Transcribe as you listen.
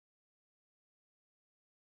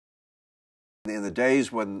In the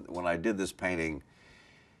days when I did this painting,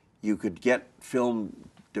 you could get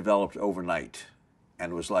film developed overnight,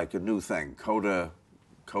 and it was like a new thing, Kodak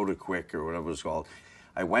Quick or whatever it was called.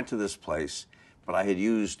 I went to this place, but I had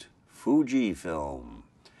used Fuji film,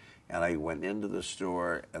 and I went into the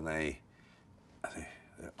store, and they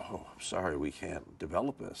oh, I'm sorry, we can't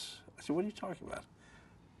develop this. I said, what are you talking about?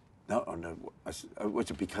 No, oh, no. I said,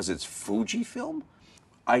 what's it, because it's Fuji film?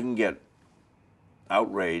 I can get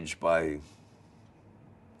outraged by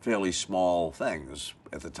fairly small things.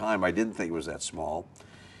 At the time, I didn't think it was that small.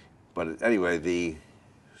 But anyway,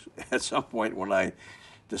 at some point when I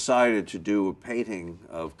decided to do a painting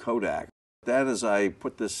of Kodak, then as I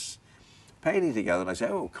put this painting together, and I said,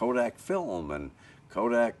 oh, Kodak film and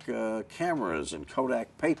Kodak cameras and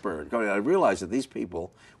Kodak paper. And I realized that these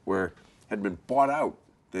people had been bought out.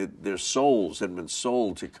 Their souls had been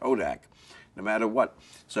sold to Kodak, no matter what.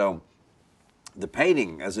 So the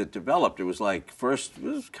painting, as it developed, it was like, first it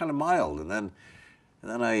was kind of mild, and then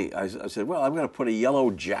I said, well, I'm going to put a yellow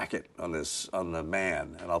jacket on the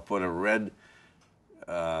man, and I'll put a red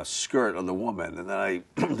skirt on the woman, and then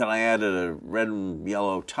I added a red and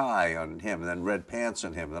yellow tie on him, and then red pants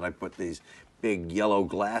on him, and then I put these big yellow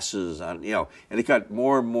glasses on, and it got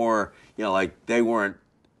more and more, like they weren't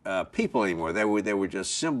people anymore. They were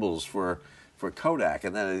just symbols for Kodak,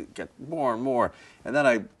 and then it got more and more, and then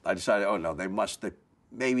I decided, oh no,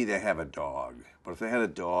 maybe they have a dog, but if they had a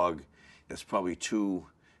dog, it's probably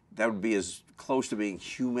that would be as close to being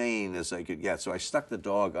humane as I could get. So I stuck the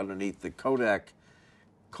dog underneath the Kodak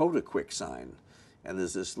Quick sign, and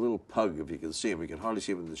there's this little pug, if you can see him, you can hardly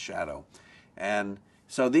see him in the shadow, and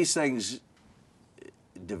so these things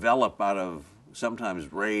develop out of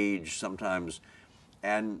sometimes rage,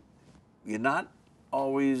 and you're not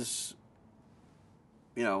always,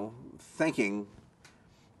 thinking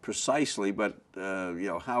precisely, but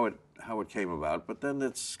how it came about. But then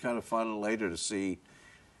it's kind of fun later to see,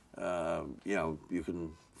 you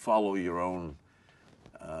can follow your own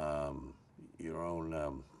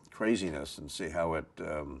craziness and see how it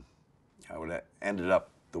ended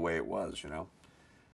up the way it was,